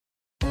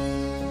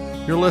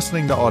You're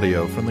listening to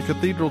audio from the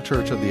Cathedral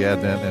Church of the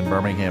Advent in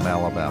Birmingham,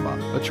 Alabama,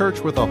 a church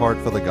with a heart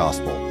for the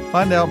gospel.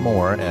 Find out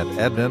more at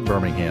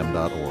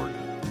adventbirmingham.org.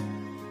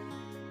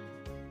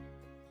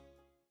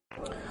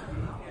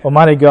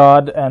 Almighty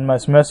God and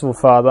most merciful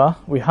Father,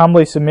 we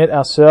humbly submit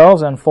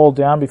ourselves and fall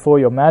down before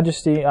your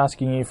majesty,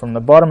 asking you from the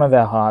bottom of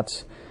our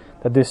hearts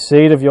that this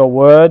seed of your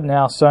word,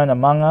 now sown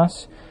among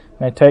us,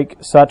 may take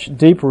such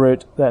deep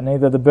root that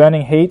neither the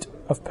burning heat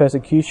of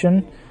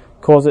persecution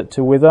cause it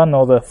to wither,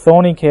 nor the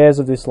thorny cares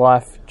of this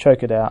life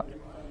choke it out,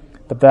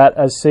 but that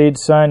as seed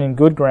sown in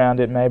good ground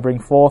it may bring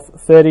forth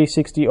 30,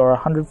 60, or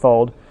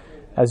 100-fold,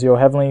 as your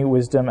heavenly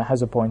wisdom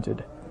has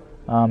appointed.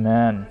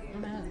 Amen.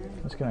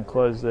 I'm just going to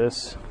close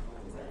this.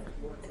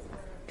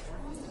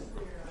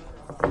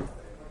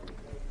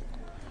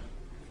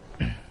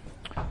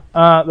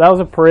 That was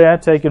a prayer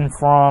taken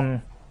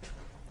from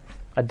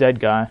a dead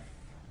guy,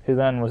 who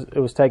then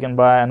was taken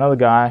by another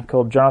guy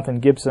called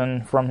Jonathan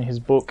Gibson from his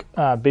book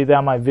 "Be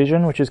Thou My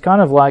Vision," which is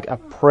kind of like a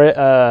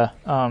prayer.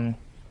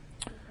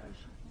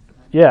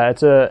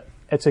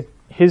 It's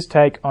his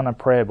take on a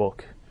prayer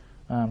book.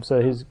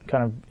 So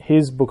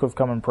his book of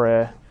common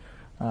prayer.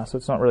 So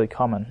it's not really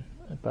common,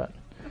 but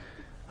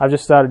I've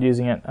just started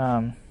using it.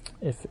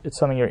 If it's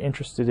something you're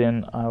interested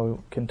in, I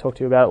can talk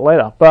to you about it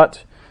later.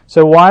 But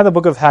so why the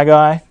book of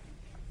Haggai?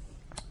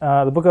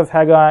 The book of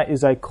Haggai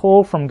is a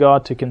call from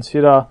God to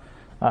consider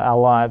our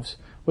lives.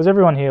 Was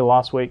everyone here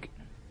last week?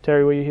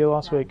 Terry, were you here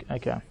last week?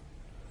 Okay.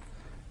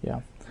 Yeah.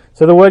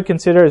 So the word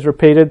consider is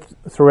repeated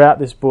throughout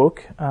this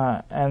book,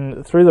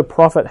 and through the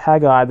prophet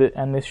Haggai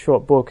and this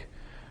short book,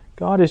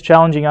 God is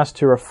challenging us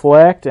to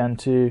reflect and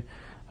to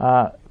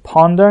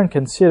ponder and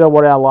consider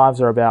what our lives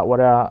are about, what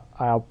are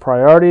our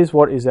priorities,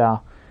 what is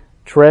our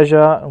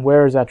treasure, and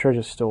where is our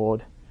treasure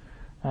stored.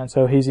 And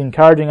so he's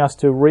encouraging us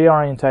to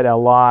reorientate our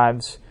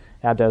lives,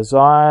 our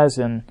desires,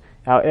 and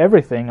our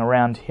everything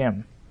around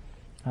him,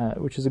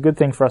 which is a good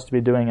thing for us to be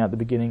doing at the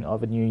beginning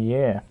of a new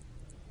year.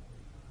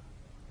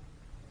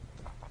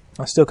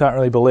 I still can't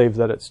really believe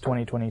that it's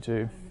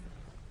 2022.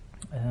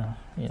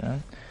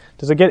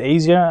 Does it get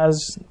easier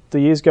as the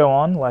years go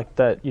on, like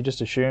that you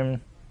just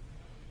assume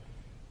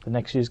the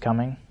next year's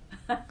coming?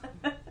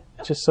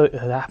 It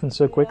happens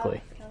so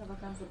quickly. Yeah, it kind of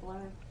becomes a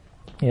blur.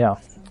 Yeah.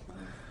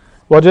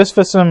 Well, just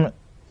for some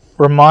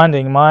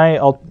reminding, my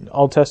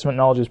Old Testament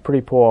knowledge is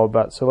pretty poor,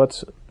 but so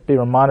let's be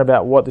reminded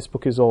about what this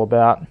book is all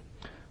about.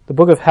 The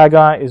book of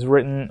Haggai is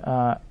written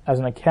as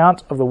an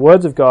account of the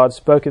words of God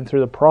spoken through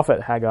the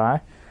prophet Haggai.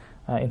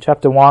 In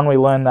chapter 1, we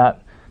learn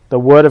that the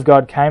word of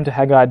God came to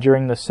Haggai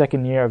during the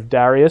second year of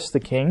Darius the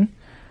king.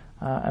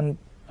 And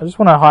I just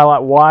want to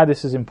highlight why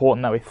this is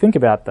important that we think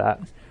about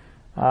that.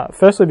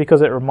 Firstly,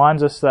 because it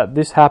reminds us that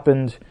this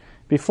happened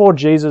before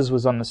Jesus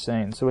was on the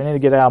scene. So we need to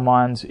get our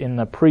minds in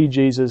the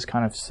pre-Jesus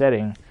kind of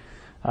setting.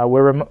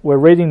 We're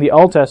reading the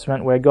Old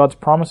Testament where God's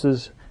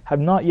promises have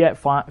not yet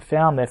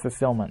found their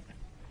fulfillment.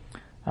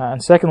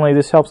 And secondly,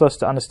 this helps us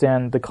to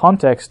understand the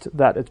context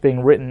that it's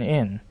being written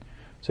in.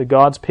 So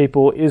God's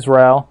people,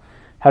 Israel,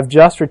 have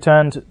just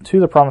returned to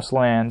the Promised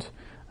Land,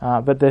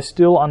 but they're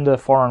still under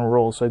foreign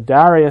rule. So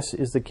Darius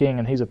is the king,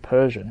 and he's a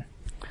Persian.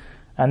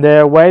 And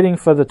they're waiting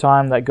for the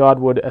time that God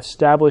would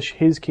establish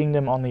his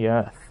kingdom on the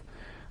earth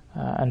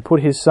and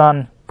put a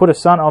son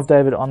of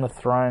David on the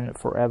throne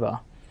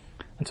forever.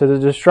 And so the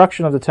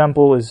destruction of the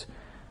temple is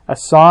a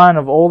sign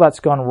of all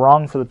that's gone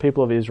wrong for the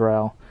people of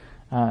Israel.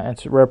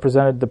 It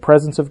represented the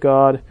presence of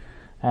God,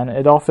 and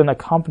it often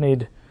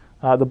accompanied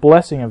the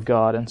blessing of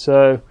God. And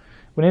so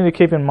we need to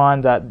keep in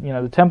mind that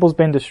the temple's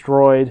been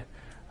destroyed,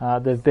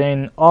 they've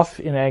been off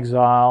in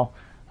exile,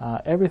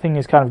 everything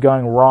is kind of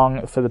going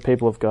wrong for the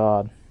people of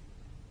God.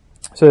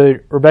 So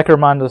Rebecca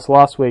reminded us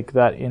last week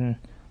that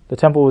the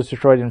temple was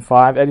destroyed in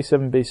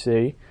 587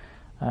 BC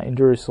in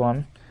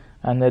Jerusalem,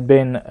 and there'd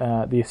been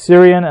the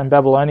Assyrian and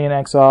Babylonian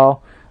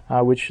exile,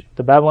 which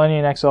the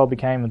Babylonian exile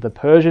became the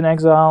Persian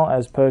exile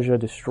as Persia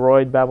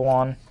destroyed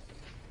Babylon.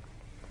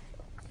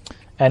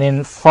 And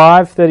in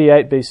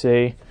 538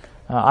 BC,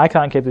 I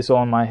can't keep this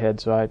all in my head,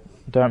 so I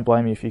don't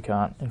blame you if you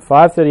can't. In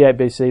 538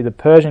 BC, the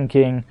Persian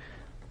king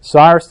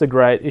Cyrus the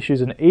Great issues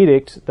an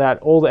edict that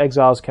all the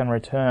exiles can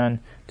return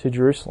to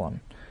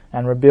Jerusalem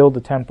and rebuild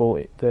the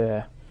temple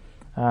there.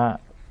 And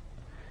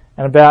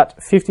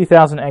about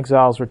 50,000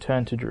 exiles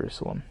return to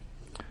Jerusalem.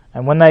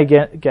 And when they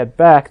get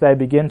back, they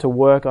begin to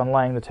work on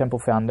laying the temple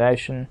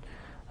foundation,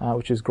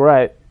 which is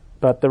great.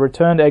 But the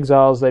returned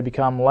exiles, they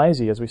become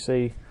lazy, as we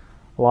saw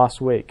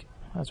last week.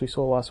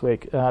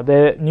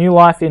 Their new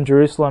life in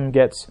Jerusalem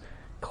gets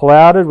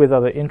clouded with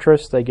other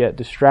interests. They get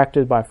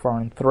distracted by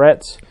foreign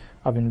threats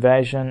of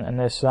invasion, and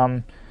there's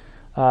some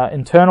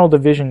internal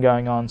division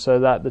going on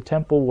so that the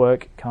temple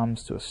work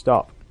comes to a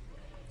stop.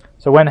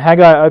 So when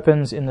Haggai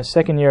opens in the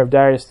second year of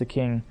Darius the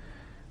king,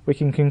 we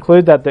can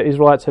conclude that the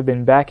Israelites have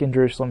been back in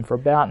Jerusalem for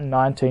about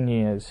 19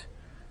 years.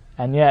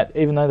 And yet,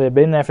 even though they've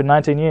been there for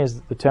 19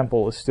 years, the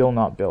temple is still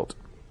not built.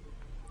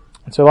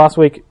 And so last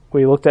week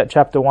we looked at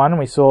chapter 1 and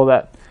we saw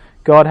that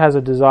God has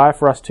a desire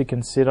for us to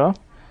consider.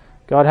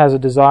 God has a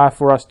desire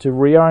for us to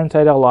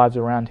reorientate our lives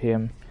around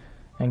him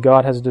and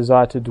God has a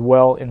desire to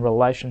dwell in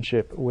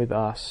relationship with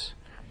us.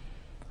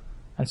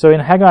 And so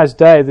in Haggai's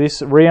day,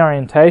 this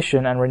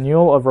reorientation and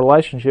renewal of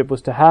relationship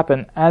was to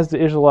happen as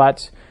the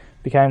Israelites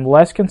became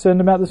less concerned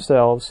about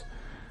themselves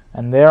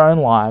and their own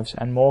lives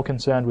and more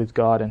concerned with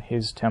God and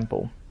His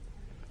temple.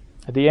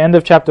 At the end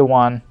of chapter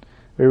 1,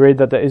 we read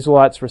that the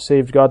Israelites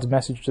received God's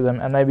message to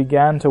them and they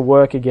began to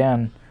work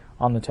again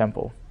on the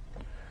temple.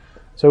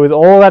 So with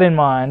all that in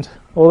mind,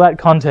 all that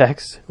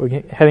context,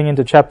 we're heading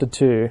into chapter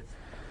 2.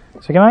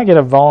 So can I get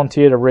a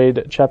volunteer to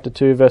read chapter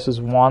 2 verses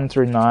 1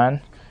 through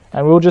 9?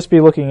 And we'll just be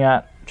looking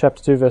at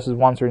chapter 2 verses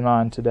 1 through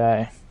 9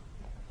 today.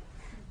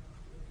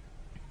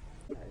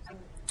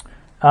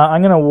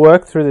 I'm going to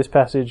work through this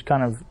passage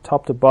kind of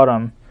top to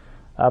bottom,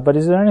 but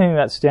is there anything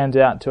that stands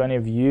out to any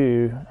of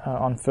you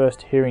on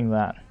first hearing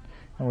that?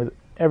 And with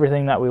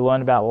everything that we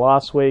learned about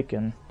last week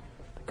and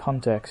the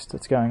context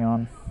that's going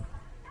on.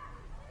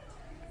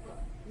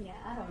 Yeah,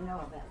 I don't know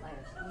about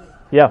last week.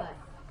 Yeah. But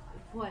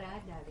what I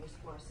noticed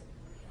was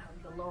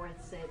the Lord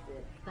said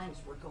that things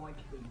were going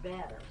to be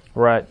better.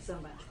 Right. So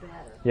much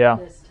better. Yeah.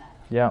 This time.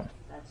 Yeah.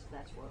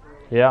 That's what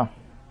really. Yeah.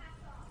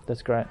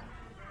 That's great.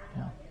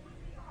 Yeah.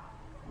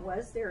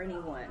 Was there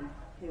anyone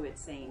who had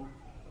seen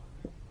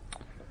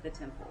the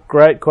temple?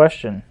 Great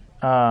question.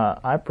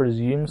 I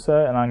presume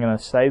so, and I'm going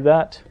to say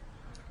that.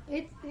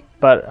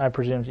 But I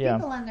presume, yeah.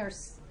 People in their,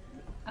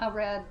 I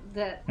read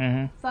that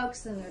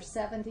folks in their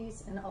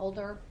 70s and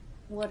older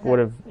would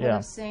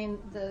have seen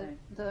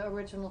the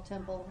original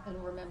temple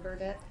and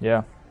remembered it.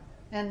 Yeah.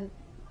 And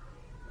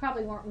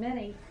probably weren't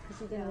many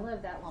because he didn't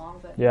live that long.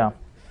 But yeah.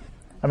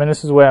 I mean,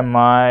 this is where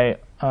my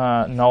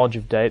knowledge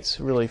of dates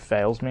really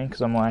fails me,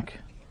 because I'm like,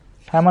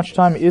 how much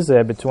time is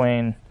there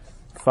between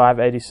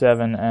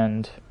 587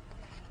 and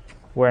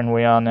when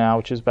we are now,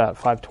 which is about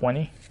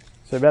 520?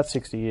 So about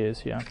 60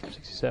 years, yeah,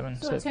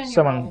 67. So a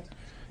 10-year-old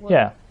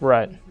yeah,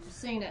 right.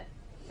 seen it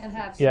and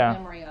have some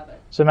memory of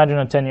it. So imagine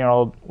a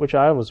 10-year-old, which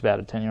I was about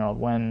a 10-year-old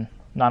when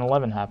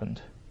 9/11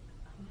 happened.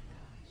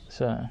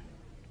 So.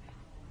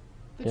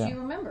 But you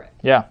remember it.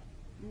 Yeah,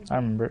 I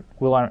remember it.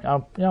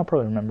 I'll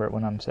probably remember it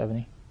when I'm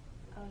 70.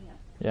 Oh, yeah.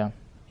 Yeah.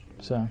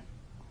 So,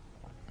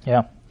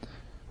 yeah.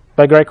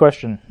 But great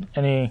question.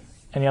 Any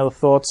other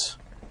thoughts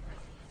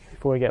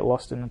before we get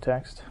lost in the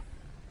text?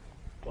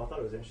 Well, I thought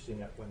it was interesting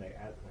that when he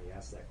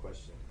asked that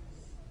question,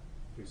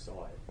 who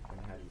saw it and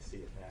how do you see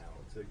it now?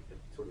 It's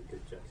a sort of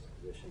good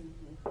juxtaposition.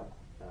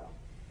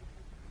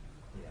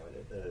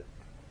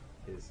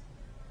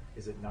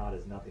 Is it not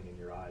as nothing in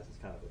your eyes? It's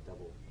kind of a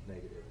double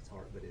negative. It's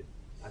hard, but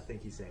I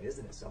think he's saying,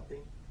 isn't it something?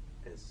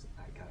 Is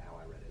kind of how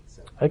I read it.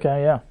 So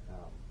okay, yeah.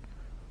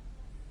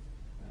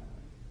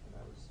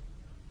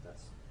 That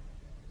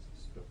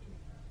spoke to me.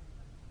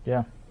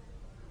 Yeah,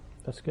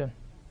 that's good.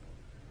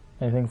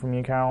 Anything from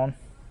you, Carolyn?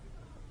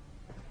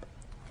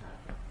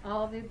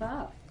 All of the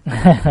above.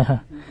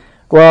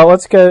 Well,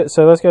 let's go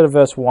to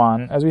verse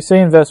 1. As we see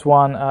in verse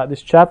 1,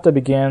 this chapter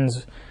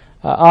begins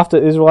after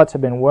the Israelites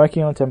have been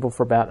working on the temple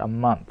for about a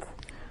month.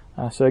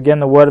 So again,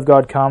 the word of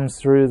God comes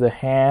through the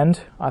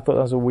hand. I thought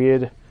that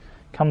was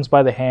comes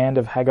by the hand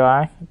of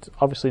Haggai. It's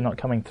obviously not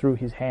coming through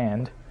his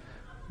hand.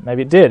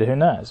 Maybe it did, who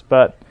knows?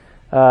 But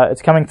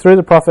it's coming through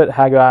the prophet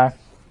Haggai.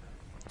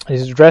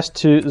 He's addressed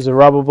to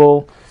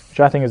Zerubbabel, which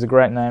I think is a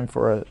great name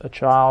for a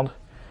child.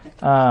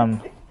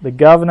 The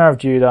governor of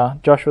Judah,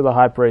 Joshua the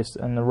high priest,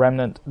 and the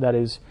remnant that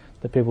is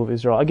the people of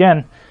Israel.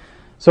 Again,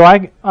 so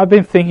I've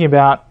been thinking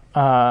about,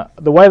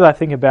 the way that I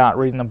think about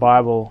reading the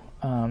Bible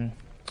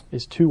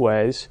is two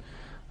ways.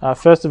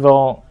 First of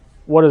all,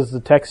 what does the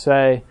text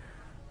say?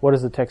 What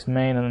does the text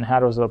mean? And then how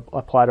does it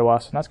apply to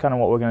us? And that's kind of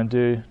what we're going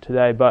to do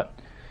today. But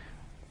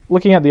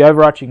looking at the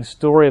overarching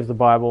story of the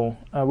Bible,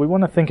 we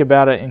want to think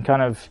about it in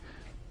kind of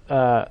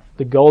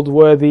the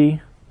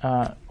Goldsworthy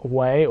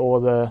way, or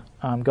the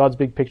God's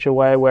big picture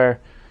way, where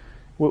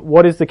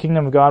what is the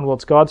kingdom of God? Well,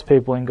 it's God's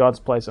people in God's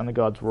place under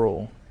God's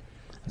rule.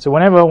 And so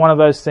whenever one of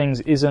those things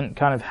isn't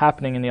kind of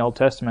happening in the Old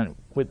Testament,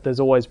 there's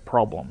always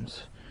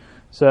problems.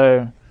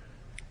 So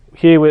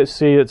here we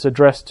see it's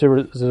addressed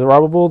to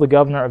Zerubbabel, the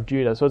governor of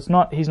Judah. So he's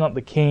not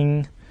the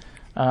king,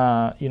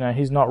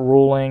 he's not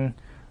ruling.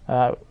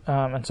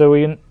 And so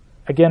we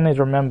again need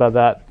to remember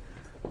that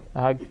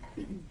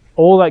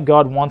all that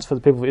God wants for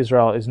the people of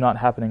Israel is not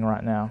happening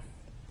right now.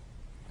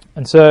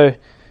 And so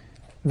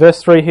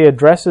verse 3 here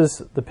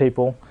addresses the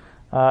people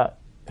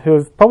who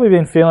have probably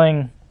been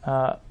feeling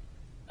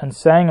and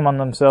saying among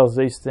themselves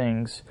these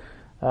things.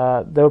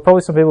 There were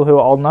probably some people who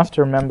are old enough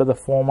to remember the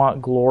former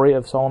glory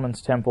of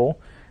Solomon's temple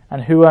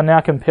and who are now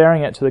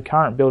comparing it to the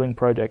current building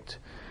project.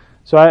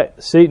 So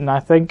Seaton, I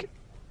think,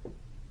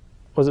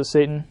 was it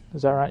Seaton?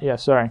 Is that right? Yeah,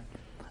 sorry.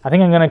 I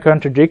think I'm going to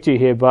contradict you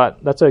here,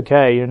 but that's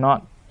okay. You're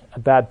not a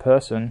bad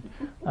person.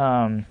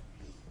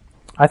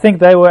 I think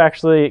they were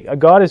actually,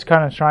 God is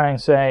kind of trying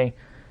to say,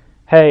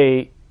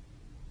 hey,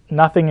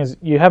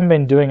 you haven't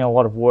been doing a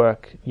lot of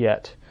work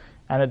yet,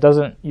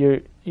 and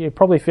you're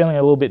probably feeling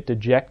a little bit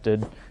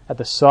dejected at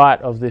the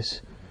sight of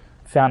this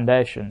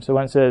foundation. So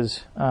when it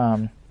says,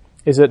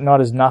 is it not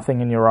as nothing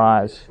in your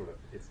eyes?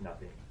 It's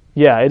nothing.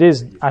 Yeah, it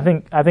is. I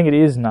think it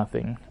is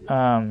nothing.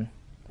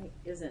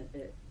 Isn't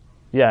it?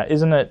 Yeah,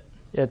 isn't it?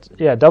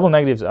 Double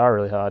negatives are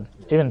really hard.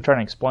 Even trying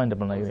to explain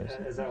double negatives.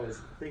 As I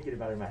was thinking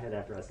about it in my head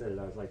after I said it,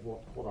 I was like,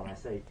 well, hold on, I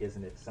say,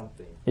 isn't it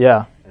something?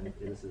 Yeah. And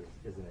this is,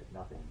 isn't it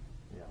nothing?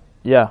 Yeah.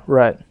 Yeah,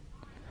 right.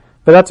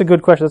 But that's a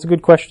good question. That's a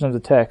good question of the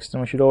text,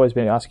 and we should always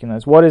be asking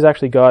those. What is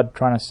actually God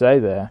trying to say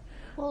there?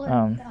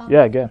 Well,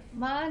 yeah, good.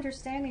 My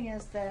understanding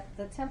is that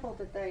the temple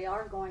that they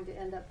are going to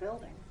end up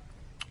building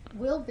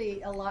will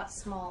be a lot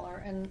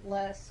smaller and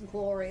less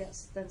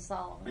glorious than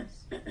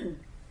Solomon's.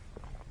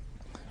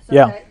 So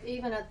that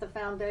even at the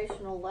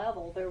foundational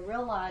level, they're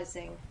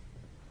realizing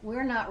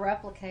we're not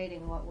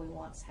replicating what we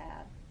once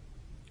had.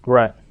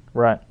 Right.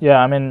 Yeah,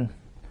 I mean,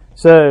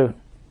 so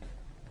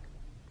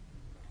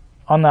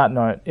on that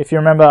note, if you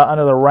remember,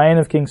 under the reign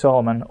of King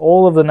Solomon,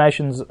 all of the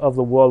nations of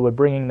the world were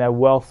bringing their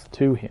wealth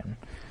to him.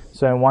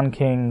 So in 1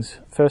 Kings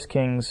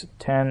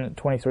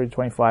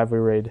 10:23-25, we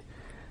read,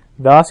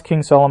 "Thus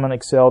King Solomon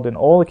excelled in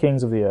all the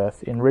kings of the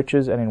earth, in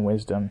riches and in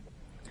wisdom.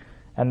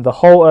 And the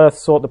whole earth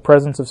sought the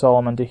presence of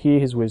Solomon to hear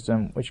his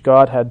wisdom, which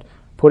God had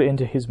put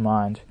into his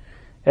mind.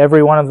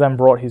 Every one of them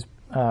brought his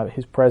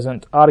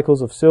present,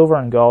 articles of silver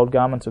and gold,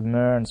 garments of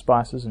myrrh and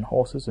spices and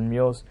horses and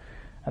mules,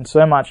 and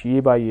so much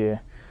year by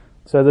year."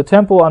 So the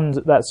temple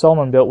that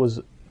Solomon built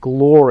was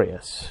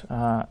glorious.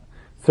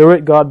 Through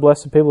it, God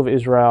blessed the people of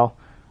Israel.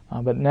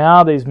 But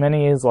now, these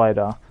many years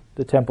later,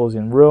 the temple is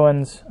in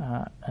ruins,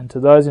 and to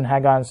those in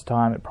Haggai's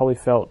time, it probably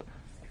felt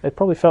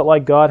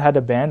like God had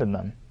abandoned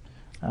them.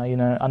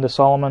 Under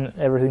Solomon,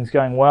 everything's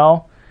going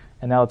well,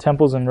 and now the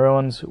temple's in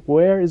ruins.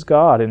 Where is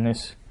God in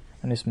this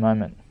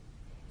moment?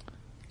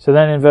 So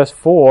then, in verse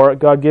 4,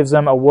 God gives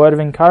them a word of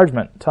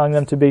encouragement, telling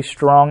them to be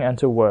strong and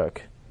to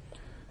work.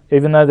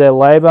 Even though their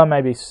labor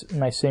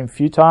may seem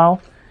futile,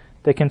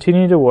 they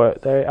continue to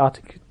work. They are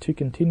to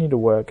continue to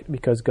work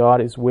because God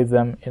is with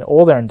them in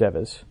all their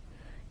endeavors.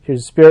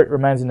 His Spirit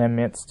remains in their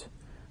midst.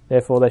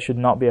 Therefore, they should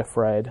not be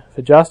afraid.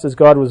 For just as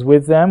God was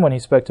with them when he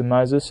spoke to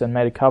Moses and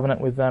made a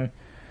covenant with them,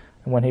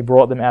 and when he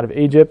brought them out of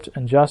Egypt,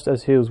 and just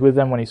as he was with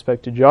them when he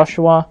spoke to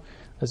Joshua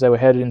as they were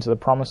headed into the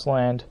promised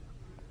land,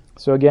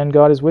 so again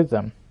God is with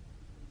them.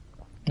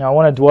 Now, I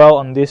want to dwell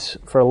on this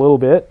for a little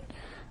bit.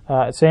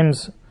 It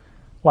seems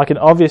like an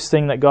obvious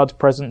thing that God's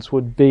presence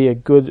would be a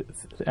good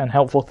and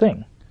helpful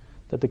thing,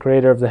 that the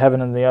Creator of the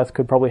heaven and the earth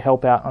could probably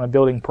help out on a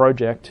building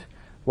project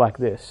like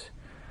this.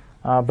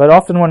 But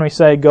often when we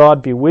say,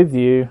 God be with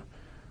you,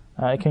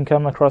 it can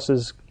come across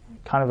as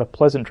kind of a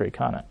pleasantry,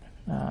 can't it?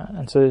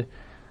 And so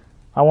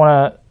I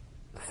want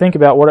to think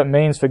about what it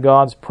means for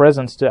God's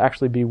presence to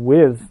actually be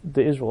with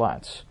the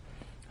Israelites.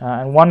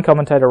 And one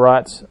commentator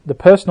writes, "The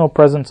personal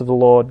presence of the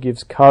Lord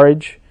gives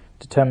courage,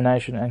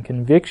 determination, and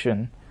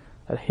conviction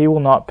that he will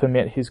not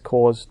permit his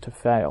cause to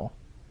fail."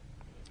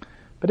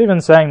 But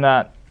even saying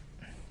that,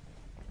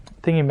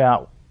 thinking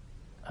about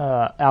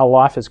our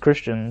life as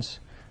Christians,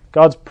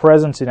 God's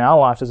presence in our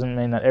life doesn't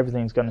mean that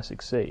everything's going to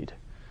succeed.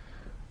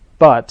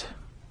 But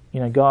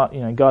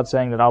God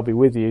saying that I'll be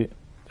with you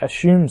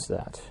assumes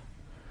that.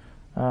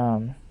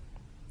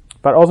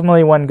 But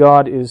ultimately, when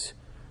God is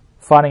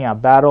fighting our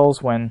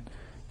battles, when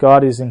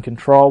God is in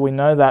control, we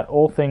know that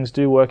all things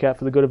do work out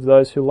for the good of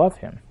those who love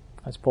him,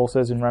 as Paul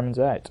says in Romans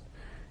 8.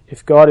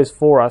 If God is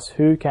for us,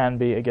 who can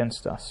be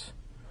against us?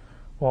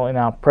 Well, in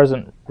our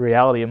present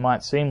reality, it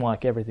might seem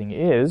like everything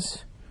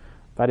is,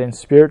 but in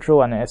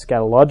spiritual and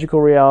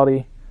eschatological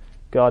reality,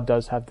 God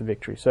does have the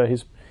victory. So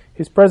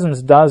his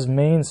presence does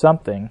mean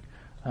something,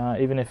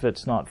 even if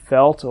it's not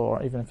felt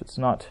or even if it's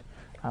not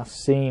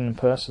seen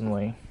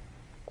personally.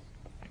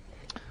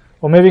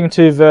 Well, moving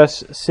to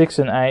verse 6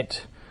 and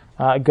 8,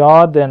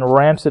 God then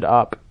ramps it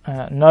up.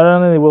 Not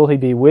only will he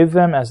be with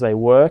them as they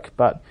work,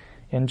 but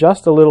in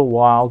just a little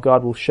while,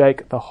 God will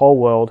shake the whole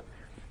world,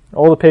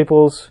 all the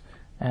peoples,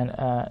 and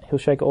he'll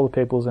shake all the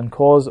peoples and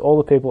cause all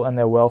the people and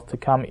their wealth to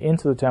come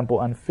into the temple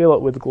and fill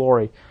it with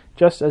glory,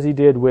 just as he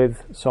did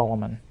with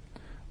Solomon.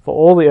 For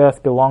all the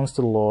earth belongs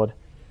to the Lord,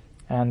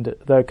 and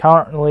though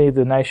currently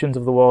the nations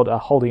of the world are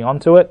holding on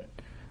to it,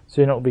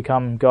 soon it will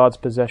become God's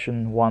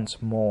possession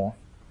once more.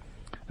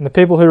 And the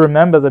people who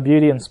remember the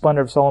beauty and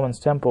splendor of Solomon's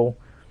temple,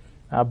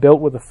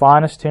 built with the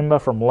finest timber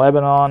from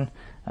Lebanon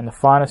and the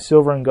finest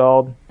silver and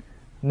gold,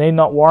 need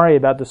not worry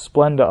about the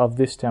splendor of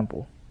this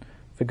temple,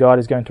 for God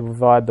is going to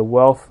provide the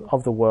wealth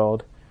of the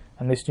world,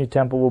 and this new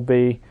temple will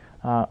be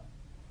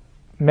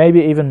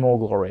maybe even more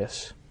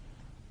glorious.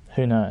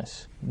 Who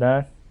knows?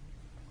 No?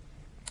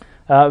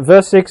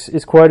 Verse 6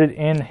 is quoted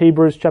in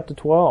Hebrews chapter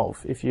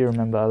 12, if you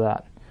remember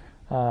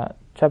that.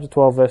 Chapter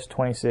 12, verse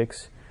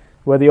 26,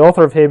 where the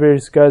author of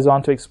Hebrews goes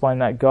on to explain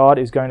that God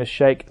is going to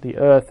shake the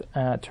earth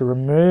to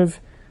remove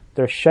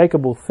the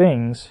shakeable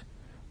things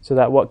so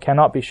that what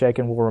cannot be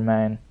shaken will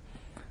remain.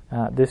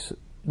 This,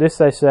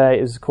 they say,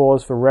 is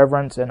cause for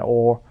reverence and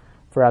awe,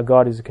 for our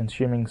God is a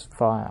consuming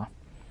fire.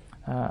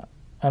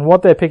 And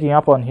what they're picking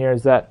up on here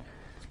is that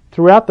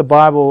throughout the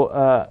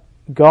Bible,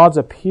 God's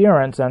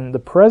appearance and the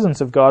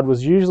presence of God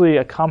was usually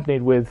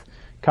accompanied with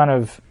kind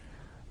of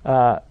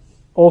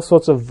all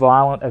sorts of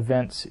violent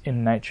events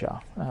in nature.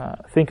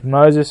 Think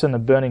Moses and the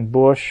burning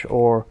bush,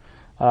 or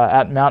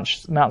at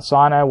Mount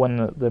Sinai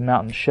when the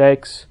mountain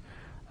shakes.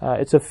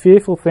 It's a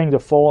fearful thing to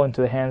fall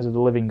into the hands of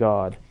the living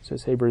God,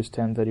 says Hebrews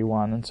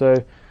 10:31. And so,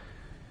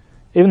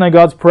 even though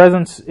God's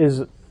presence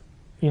is,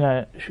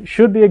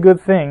 should be a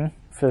good thing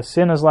for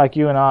sinners like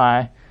you and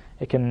I,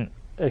 it can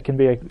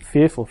be a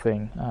fearful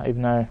thing,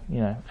 even though,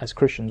 as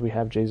Christians we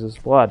have Jesus'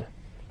 blood,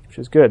 which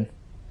is good.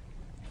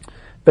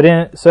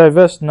 But so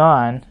verse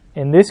 9,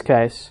 in this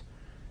case,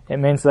 it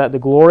means that the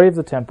glory of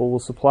the temple will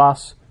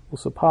surpass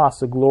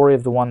the glory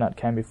of the one that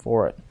came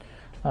before it.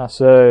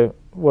 So,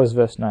 what does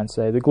verse 9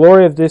 say? The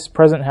glory of this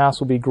present house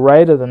will be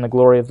greater than the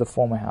glory of the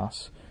former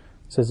house,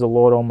 says the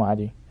Lord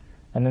Almighty.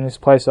 And in this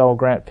place I will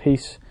grant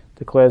peace,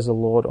 declares the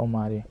Lord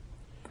Almighty.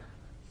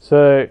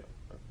 So,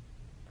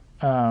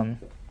 Carolyn,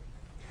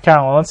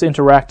 let's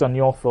interact on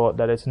your thought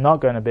that it's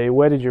not going to be.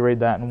 Where did you read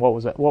that, and what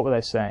was it? What were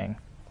they saying?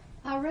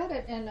 I read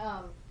it in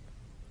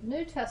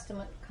New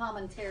Testament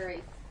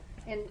commentary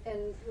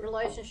in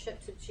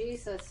relationship to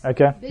Jesus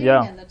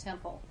being in the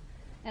temple.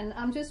 And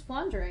I'm just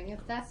wondering if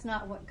that's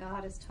not what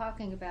God is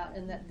talking about,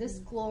 and that this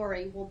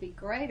glory will be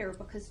greater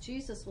because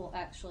Jesus will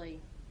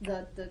actually,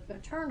 the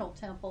eternal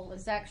temple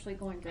is actually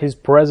going to... His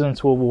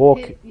presence will walk...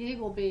 He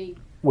will be...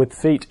 with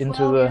feet into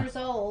 12 the... years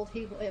old.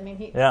 He's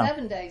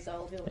 7 days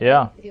old.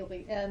 He'll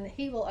be, and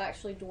he will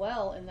actually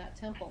dwell in that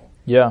temple.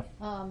 Yeah.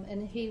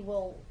 And he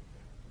will...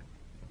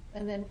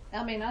 And then,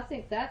 I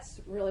think that's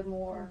really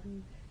more...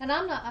 And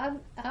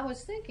I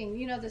was thinking,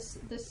 this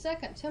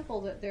second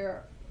temple that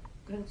they're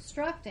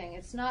constructing,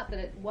 it's not that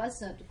it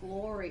wasn't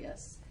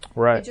glorious.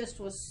 Right. It just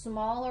was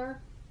smaller,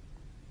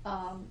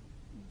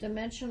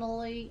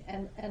 dimensionally,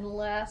 and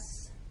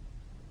less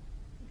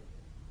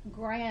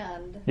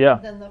grand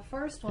than the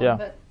first one. Yeah.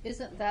 But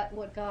isn't that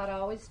what God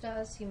always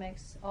does? He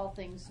makes all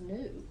things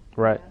new.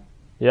 Right.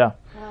 Yeah.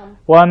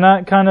 Well, and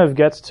that kind of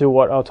gets to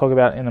what I'll talk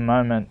about in a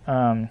moment.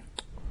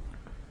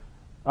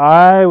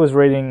 I was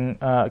reading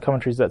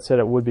commentaries that said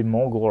it would be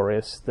more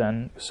glorious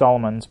than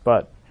Solomon's,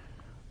 but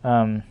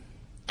who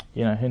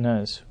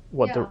knows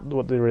what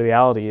the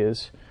reality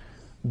is.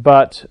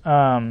 But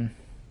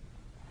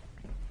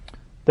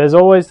there's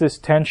always this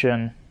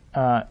tension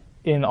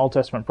in Old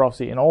Testament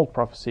prophecy, in Old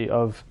prophecy,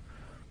 of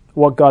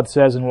what God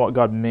says and what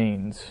God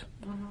means.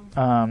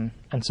 Mm-hmm.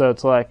 And so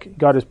it's like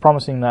God is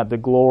promising that the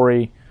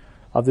glory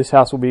of this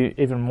house will be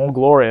even more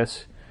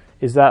glorious.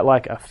 Is that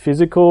like a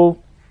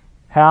physical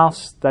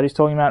house that he's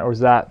talking about, or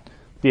is that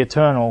the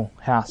eternal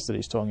house that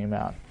he's talking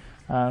about?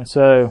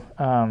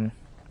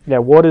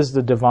 What is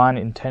the divine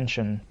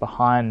intention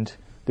behind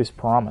this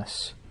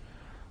promise?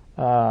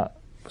 So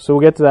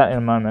we'll get to that in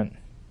a moment.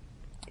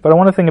 But I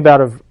want to think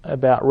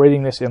about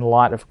reading this in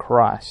light of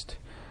Christ.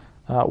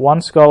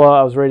 One scholar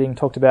I was reading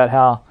talked about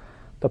how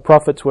the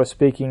prophets were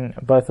speaking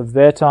both of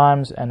their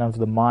times and of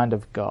the mind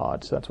of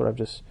God. So that's what I've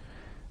just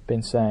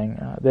been saying.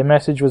 Their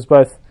message was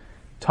both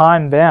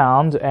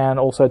time-bound and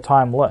also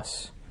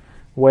timeless,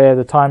 where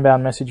the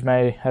time-bound message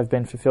may have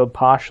been fulfilled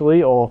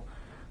partially or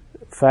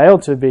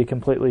failed to be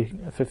completely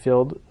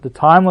fulfilled. The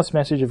timeless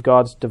message of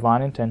God's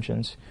divine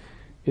intentions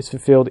is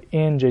fulfilled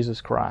in Jesus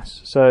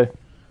Christ. So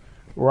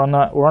we're on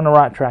the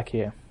right track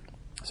here.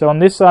 So on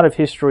this side of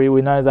history,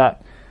 we know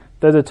that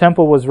though the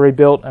temple was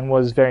rebuilt and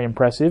was very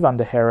impressive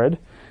under Herod,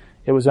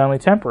 it was only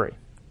temporary,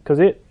 because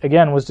it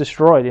again was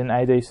destroyed in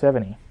AD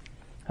 70.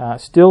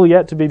 Still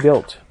yet to be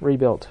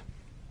rebuilt.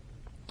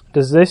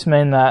 Does this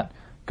mean that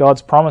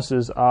God's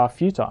promises are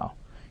futile?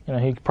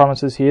 He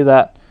promises here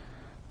that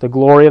the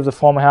glory of the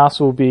former house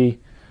will be,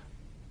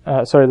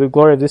 the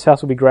glory of this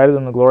house will be greater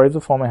than the glory of the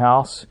former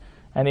house,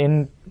 and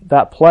in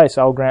that place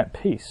I will grant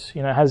peace.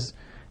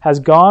 Has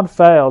God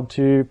failed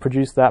to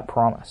produce that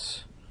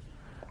promise?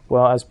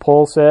 Well, as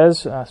Paul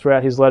says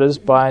throughout his letters,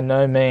 by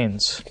no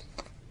means.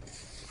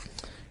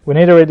 We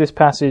need to read this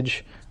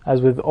passage,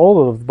 as with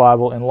all of the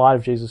Bible, in light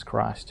of Jesus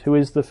Christ, who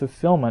is the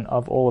fulfillment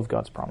of all of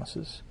God's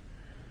promises.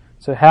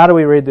 So how do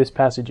we read this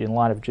passage in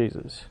light of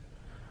Jesus?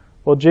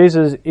 Well,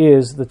 Jesus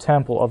is the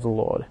temple of the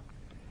Lord.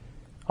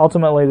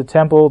 Ultimately, the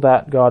temple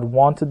that God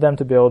wanted them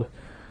to build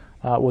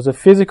was a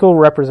physical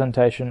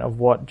representation of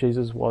what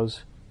Jesus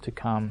was to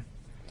come.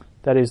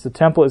 That is, the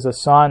temple is a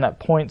sign that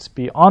points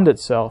beyond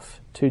itself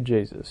to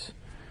Jesus,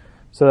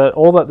 so that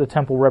all that the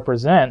temple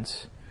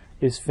represents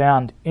is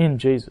found in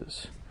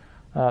Jesus.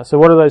 So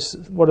what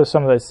are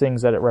some of those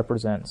things that it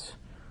represents?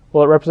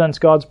 Well, it represents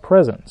God's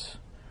presence.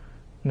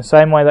 In the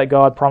same way that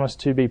God promised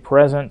to be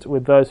present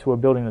with those who are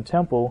building the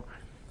temple,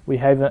 we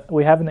have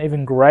an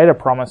even greater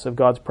promise of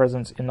God's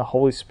presence in the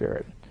Holy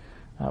Spirit.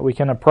 We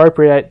can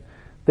appropriate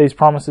these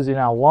promises in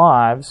our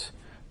lives,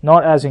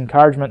 not as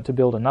encouragement to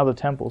build another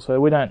temple. So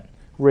we don't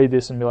read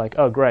this and be like,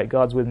 oh great,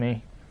 God's with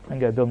me, and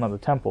go build another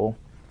temple.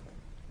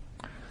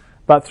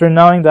 But through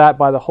knowing that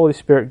by the Holy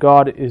Spirit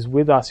God is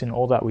with us in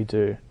all that we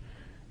do,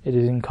 it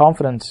is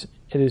confidence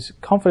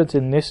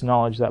in this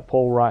knowledge that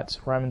Paul writes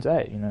Romans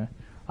 8,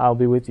 I'll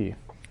be with you.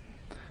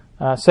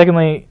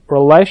 Secondly,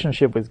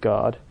 relationship with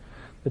God.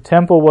 The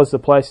temple was the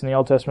place in the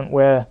Old Testament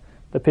where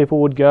the people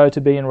would go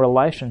to be in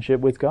relationship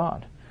with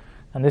God.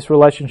 And this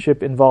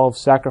relationship involves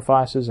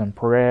sacrifices and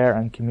prayer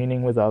and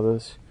communing with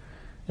others.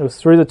 It was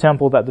through the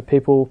temple that the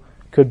people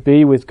could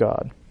be with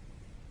God.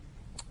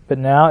 But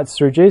now it's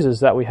through Jesus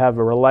that we have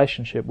a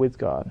relationship with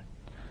God.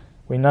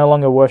 We no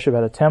longer worship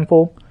at a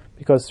temple,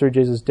 because through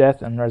Jesus'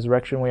 death and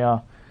resurrection we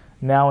are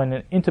now in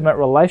an intimate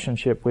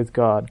relationship with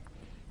God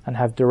and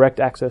have direct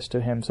access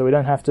to Him. So we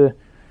don't have to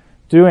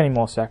do any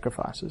more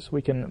sacrifices.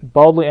 We can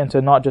boldly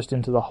enter not just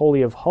into the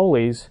Holy of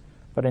Holies,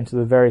 but into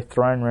the very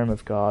throne room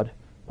of God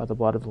by the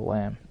blood of the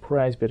Lamb.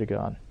 Praise be to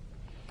God.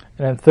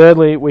 And then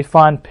thirdly, we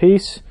find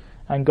peace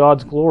and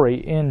God's glory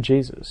in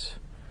Jesus.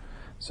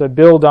 So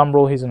Bill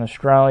Dumbrell, he's an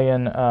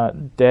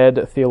Australian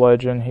dead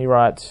theologian, he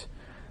writes,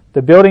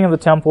 "The building of the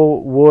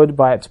temple would,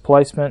 by its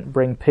placement,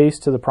 bring peace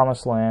to the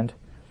promised land.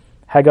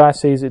 Haggai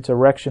sees its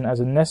erection as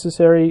a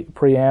necessary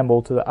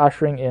preamble to the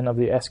ushering in of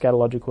the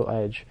eschatological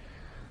age."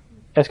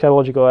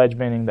 Eschatological age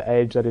meaning the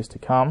age that is to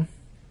come.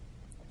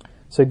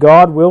 So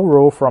God will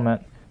rule from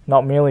it,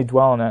 not merely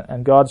dwell in it,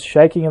 and God's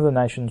shaking of the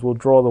nations will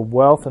draw the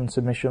wealth and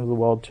submission of the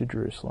world to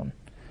Jerusalem.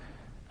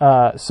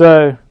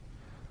 So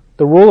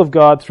the rule of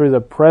God through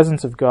the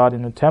presence of God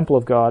in the temple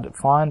of God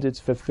finds its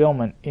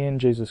fulfillment in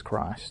Jesus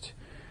Christ.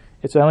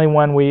 It's only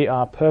when we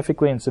are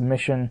perfectly in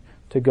submission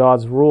to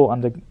God's rule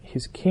under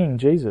His King,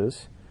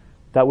 Jesus,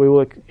 that we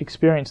will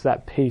experience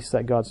that peace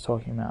that God's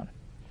talking about.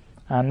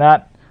 And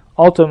that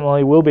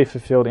ultimately will be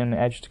fulfilled in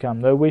the age to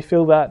come, though we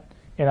feel that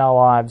in our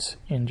lives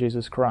in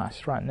Jesus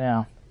Christ right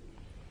now.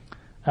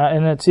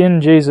 And it's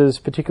in Jesus,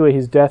 particularly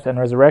His death and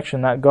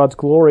resurrection, that God's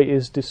glory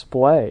is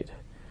displayed.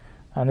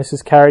 And this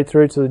is carried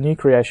through to the new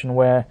creation,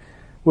 where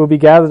we'll be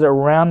gathered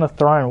around the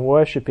throne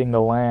worshipping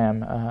the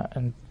Lamb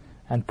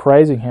and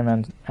praising Him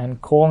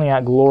and calling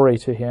out glory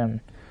to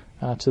Him,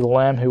 to the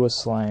Lamb who was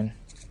slain.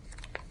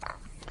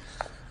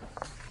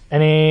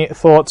 Any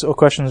thoughts or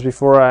questions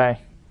before I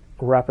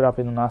wrap it up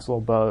in a nice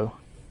little bow?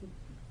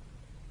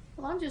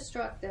 Well, I'm just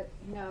struck that,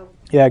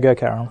 Yeah, go,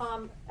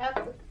 Carol.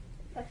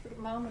 at the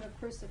moment of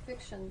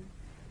crucifixion,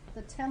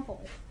 the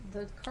temple,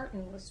 the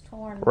curtain was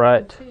torn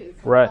Right. in two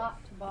from Right.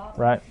 top to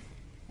bottom. Right.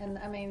 And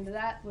I mean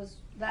that was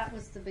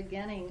the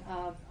beginning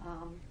of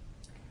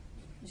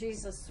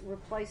Jesus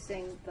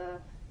replacing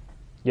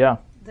Yeah.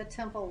 the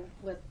temple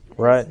with His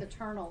Right.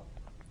 eternal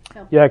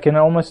temple. Yeah, it can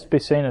almost be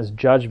seen as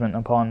judgment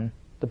upon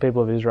the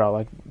people of Israel.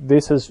 Like,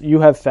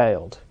 you have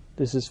failed.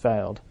 This has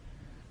failed.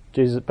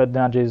 But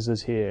now Jesus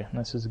is here, and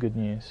this is good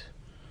news.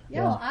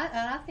 Yeah, well,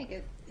 I think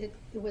it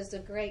was a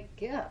great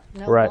gift.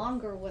 No Right.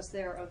 longer was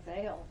there a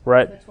veil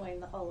Right. between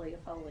the Holy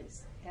of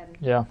Holies and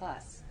Yeah.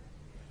 us.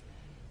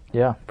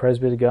 Yeah, praise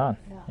be to God.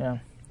 Yeah.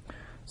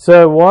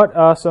 So what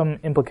are some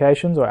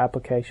implications or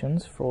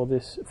applications from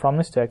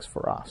this text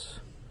for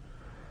us?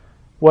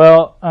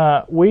 Well,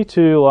 we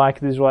too, like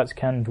the Israelites,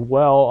 can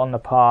dwell on the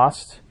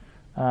past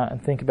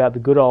and think about the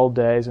good old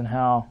days and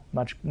how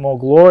much more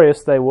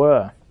glorious they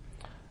were.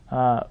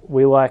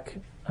 We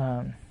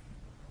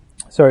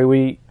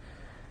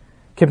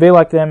can be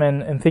like them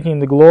in thinking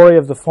the glory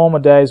of the former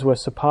days were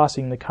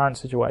surpassing the current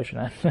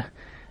situation.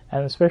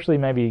 And especially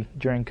maybe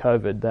during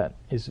COVID, that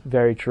is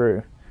very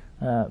true.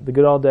 The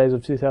good old days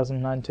of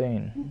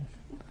 2019,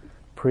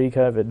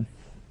 pre-COVID.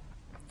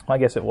 I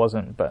guess it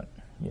wasn't, but,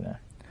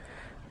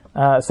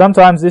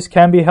 sometimes this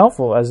can be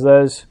helpful, as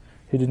those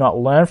who do not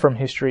learn from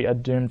history are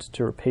doomed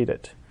to repeat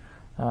it.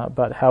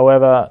 But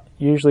however,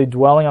 usually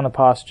dwelling on the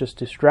past just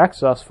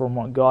distracts us from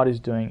what God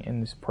is doing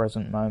in this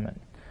present moment.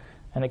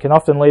 And it can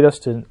often lead us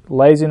to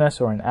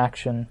laziness or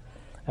inaction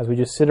as we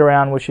just sit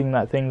around wishing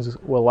that things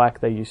were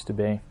like they used to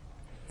be.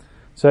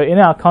 So in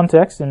our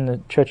context, in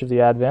the Church of the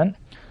Advent,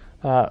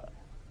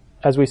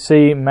 as we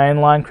see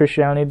mainline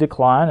Christianity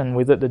decline, and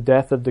with it the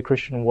death of the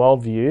Christian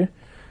worldview,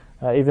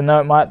 even though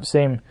it might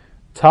seem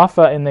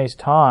tougher in these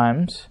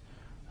times,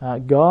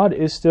 God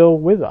is still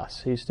with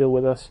us. He's still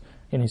with us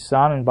in His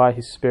Son and by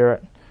His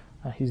Spirit.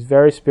 His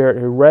very Spirit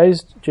who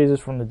raised Jesus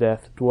from the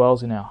death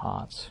dwells in our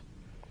hearts.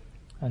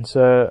 And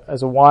so,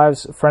 as a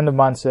wise friend of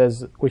mine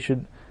says, we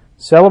should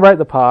celebrate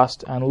the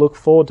past and look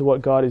forward to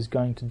what God is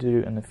going to do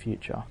in the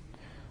future.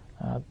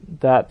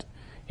 That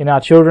in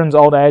our children's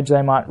old age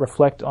they might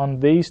reflect on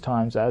these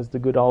times as the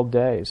good old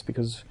days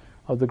because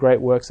of the great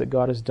works that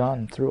God has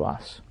done through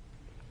us.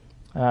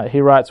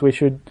 He writes,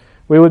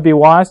 we would be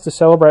wise to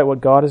celebrate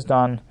what God has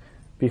done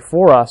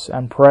before us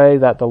and pray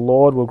that the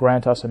Lord will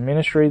grant us a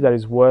ministry that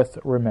is worth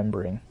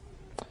remembering.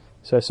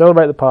 So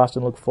celebrate the past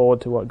and look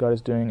forward to what God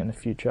is doing in the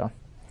future.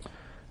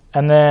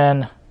 And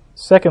then,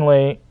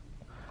 secondly,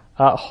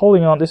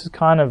 holding on, this is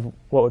kind of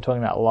what we were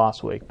talking about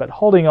last week, but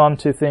holding on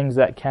to things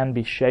that can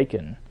be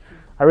shaken.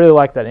 I really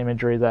like that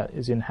imagery that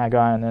is in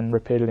Haggai and then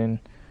repeated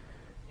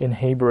in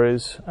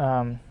Hebrews.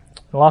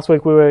 Last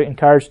week we were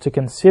encouraged to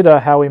consider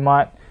how we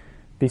might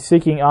be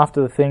seeking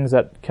after the things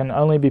that can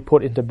only be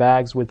put into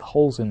bags with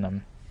holes in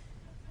them.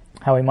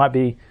 How we might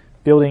be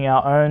building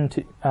our own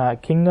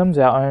kingdoms,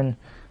 our own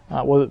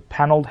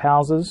panelled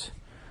houses,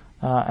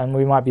 and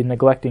we might be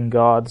neglecting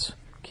God's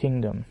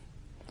kingdom.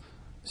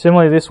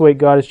 Similarly, this week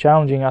God is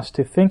challenging us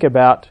to think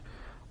about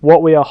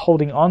what we are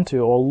holding on to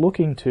or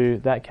looking to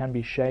that can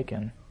be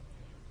shaken.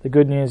 The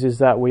good news is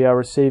that we are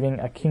receiving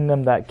a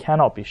kingdom that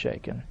cannot be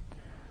shaken.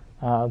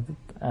 And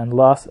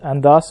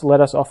thus let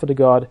us offer to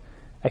God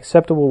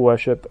acceptable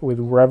worship with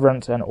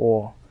reverence and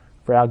awe,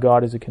 for our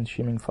God is a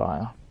consuming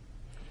fire.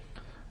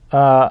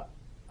 I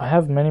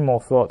have many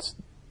more thoughts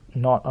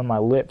not on my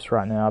lips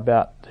right now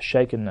about the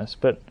shakenness,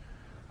 but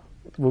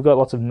we've got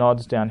lots of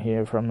nods down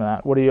here from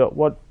that.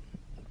 What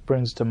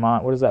brings to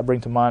mind? What does that bring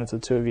to mind to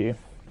the two of you?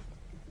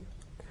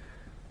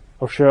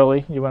 Or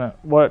Shirley,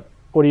 what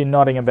are you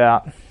nodding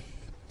about?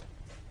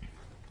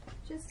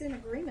 Just in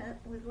agreement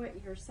with what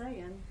you're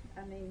saying.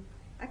 I mean,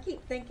 I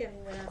keep thinking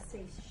when I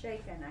see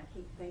shaken, I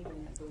keep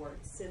thinking of the word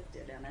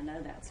sifted, and I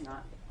know that's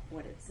not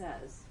what it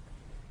says,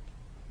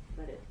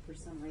 but it for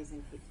some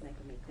reason keeps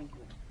making me think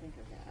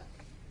of that.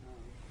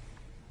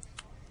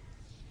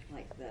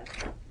 Like the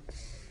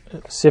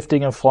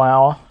Sifting of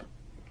flour.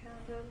 kind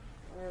of,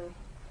 or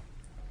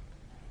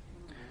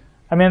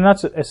I mean,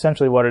 that's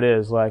essentially what it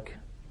is. Like,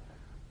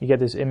 you get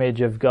this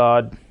image of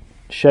God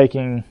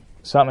shaking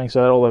something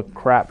so that all the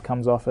crap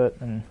comes off it,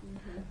 and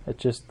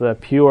it's just the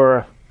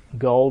pure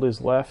gold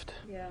is left.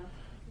 yeah.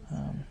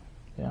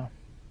 Yeah.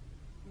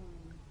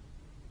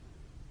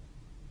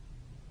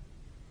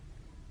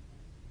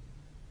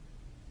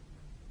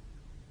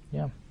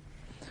 Yeah.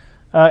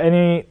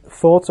 Any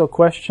thoughts or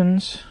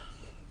questions?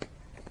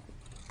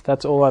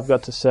 That's all I've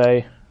got to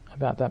say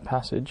about that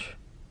passage.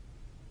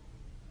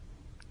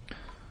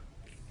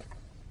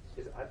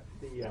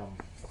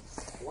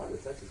 A lot of the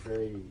text is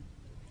very,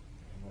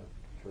 I'm not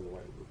sure the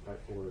right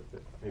word,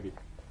 but maybe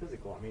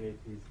physical. I mean,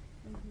 he's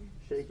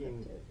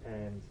shaking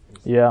and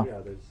Yeah.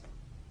 there's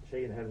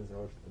shaking the heavens and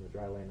earth and the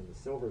dry land, and the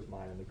silver's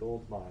mine and the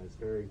gold's mine.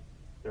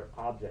 They're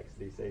objects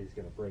that he says he's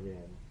going to bring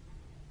in.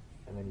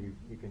 And then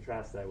you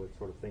contrast that with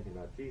sort of thinking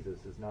about Jesus.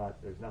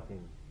 There's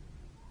nothing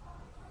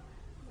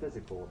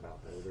physical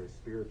about that. There's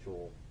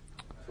spiritual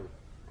sort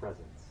of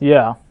presence.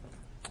 Yeah.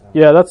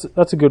 Yeah,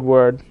 that's a good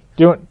word.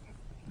 Do you want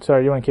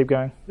to keep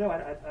going? No,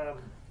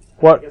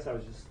 What? I guess I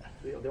was just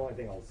the only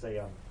thing I'll say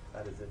on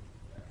that is that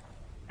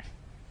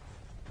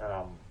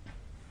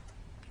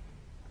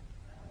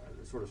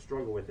the sort of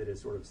struggle with it is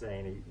sort of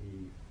saying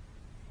he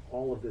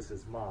all of this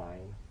is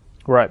mine,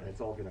 Right. and it's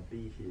all going to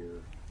be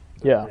here.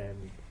 But Yeah.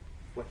 then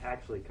what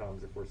actually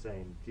comes if we're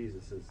saying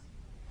Jesus is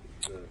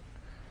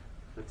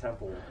the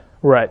temple?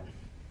 Right.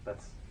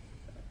 That's,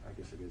 I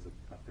guess it is a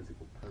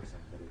physical person,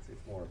 but it's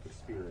more of the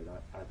spirit.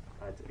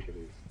 I take it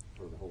as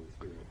sort of the Holy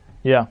Spirit.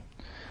 Yeah.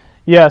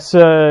 Yeah,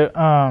 so,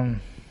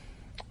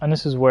 and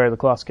this is where the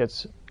class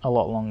gets a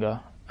lot longer.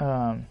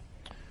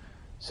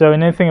 So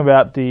anything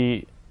about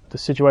the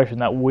situation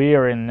that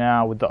we're in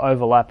now with the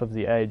overlap of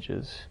the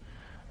ages.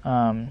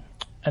 And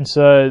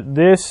so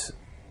this,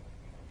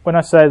 when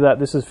I say that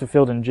this is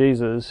fulfilled in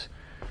Jesus,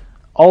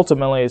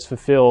 ultimately it's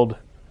fulfilled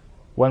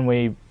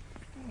when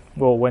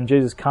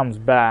Jesus comes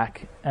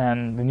back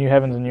and the new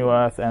heavens and new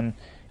earth and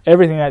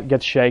everything that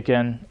gets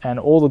shaken and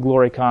all the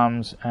glory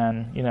comes,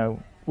 and,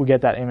 we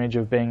get that image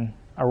of being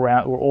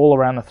around, we're all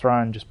around the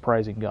throne just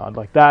praising God.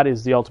 Like, that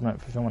is the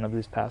ultimate fulfillment of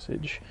this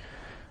passage.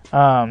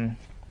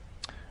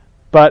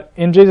 But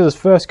in Jesus'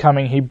 first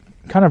coming, he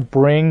kind of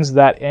brings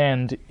that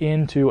end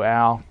into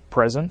our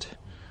present.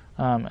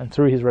 And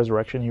through his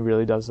resurrection, he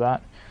really does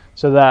that.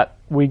 So that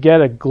we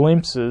get a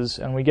glimpses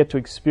and we get to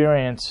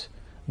experience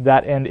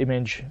that end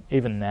image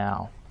even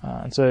now.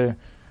 And so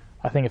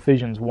I think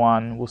Ephesians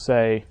 1 will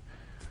say,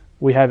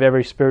 we have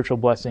every spiritual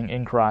blessing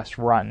in Christ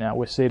right now.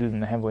 We're seated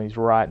in the heavenlies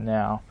right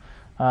now.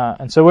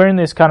 And so we're in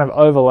this kind of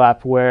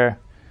overlap where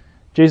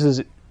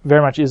Jesus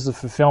very much is the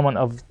fulfillment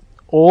of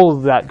all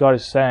of that God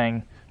is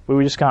saying, but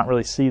we just can't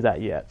really see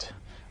that yet.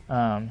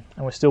 And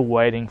we're still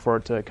waiting for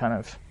it to kind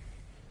of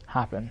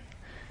happen.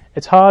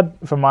 It's hard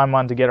for my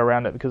mind to get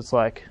around it because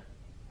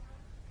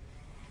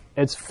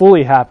it's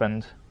fully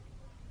happened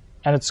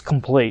and it's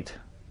complete,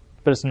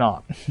 but it's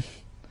not.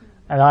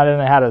 And I don't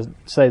know how to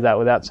say that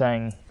without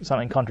saying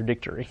something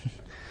contradictory.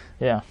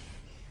 Yeah.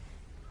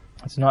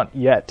 It's not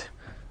yet,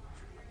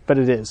 but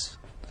it is.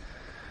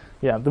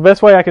 Yeah, the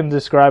best way I can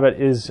describe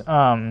it is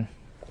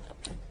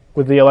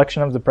with the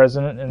election of the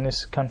president in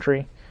this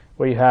country,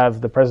 where you have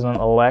the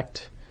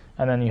president-elect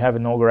and then you have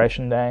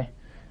Inauguration Day.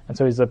 And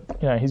so he's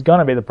going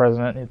to be the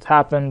president. It's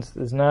happened.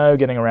 There's no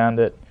getting around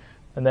it.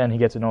 And then he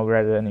gets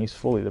inaugurated and he's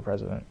fully the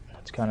president.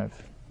 That's kind of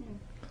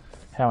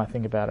how I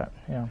think about it.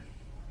 Yeah.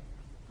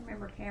 I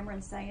remember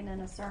Cameron saying in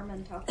a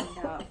sermon talking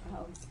about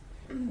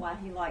why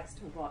he likes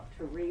to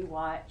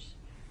rewatch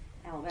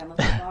Alabama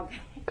football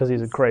games. Because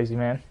he's a crazy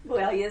man.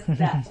 Well, he is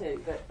that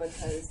too, but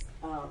because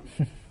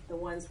the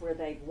ones where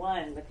they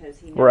won, because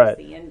he knows Right.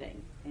 the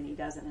ending and he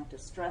doesn't have to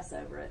stress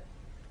over it.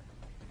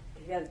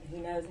 He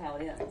knows how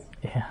it ends.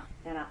 Yeah.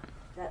 And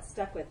that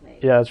stuck with me.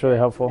 Yeah, it's really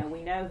helpful.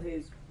 We know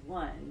who's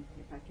won.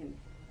 If I can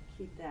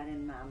keep that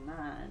in my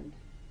mind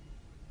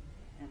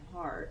and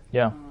heart,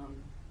 Yeah.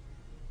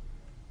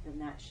 then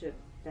that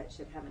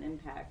should have an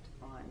impact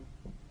on.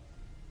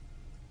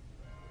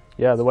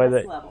 Yeah, the way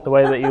stress that level. the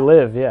way that you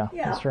live. Yeah,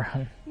 Yeah. that's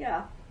right.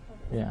 Yeah.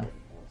 Yeah.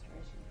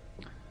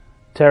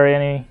 Terry,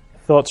 any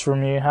thoughts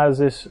from you? How does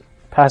this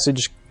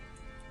passage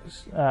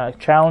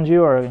challenge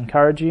you or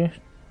encourage you?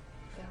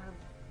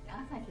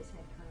 I think it's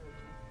encouraging.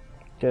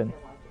 Good. I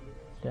feel like it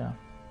is. Yeah.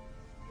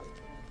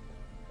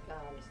 God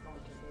is going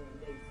to do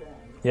a big thing.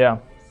 Yeah.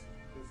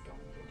 He's going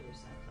to do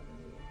something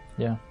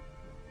new. Yeah.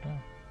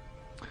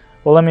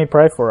 Well, let me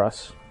pray for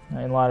us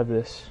in light of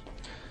this.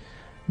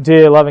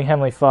 Dear loving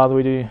Heavenly Father,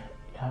 we do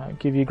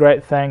give you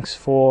great thanks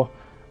for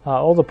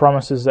all the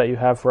promises that you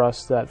have for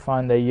us that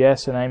find their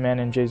yes and amen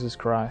in Jesus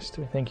Christ.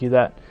 We thank you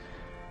that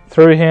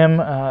through him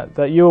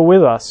that you are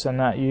with us and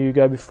that you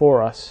go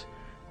before us.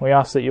 We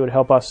ask that you would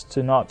help us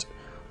to not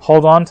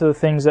hold on to the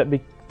things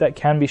that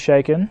can be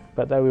shaken,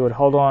 but that we would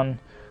hold on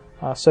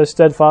so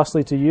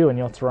steadfastly to you and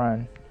your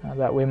throne,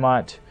 that we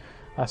might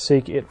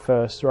seek it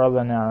first rather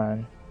than our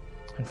own.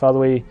 And Father,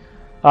 we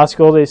ask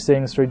all these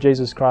things through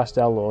Jesus Christ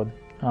our Lord.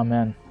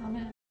 Amen.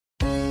 Amen.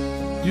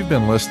 You've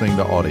been listening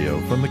to audio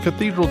from the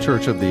Cathedral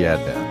Church of the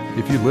Advent.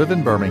 If you live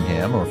in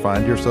Birmingham or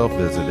find yourself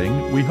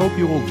visiting, we hope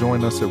you will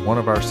join us at one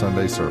of our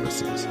Sunday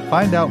services.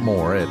 Find out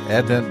more at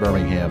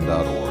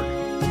adventbirmingham.org.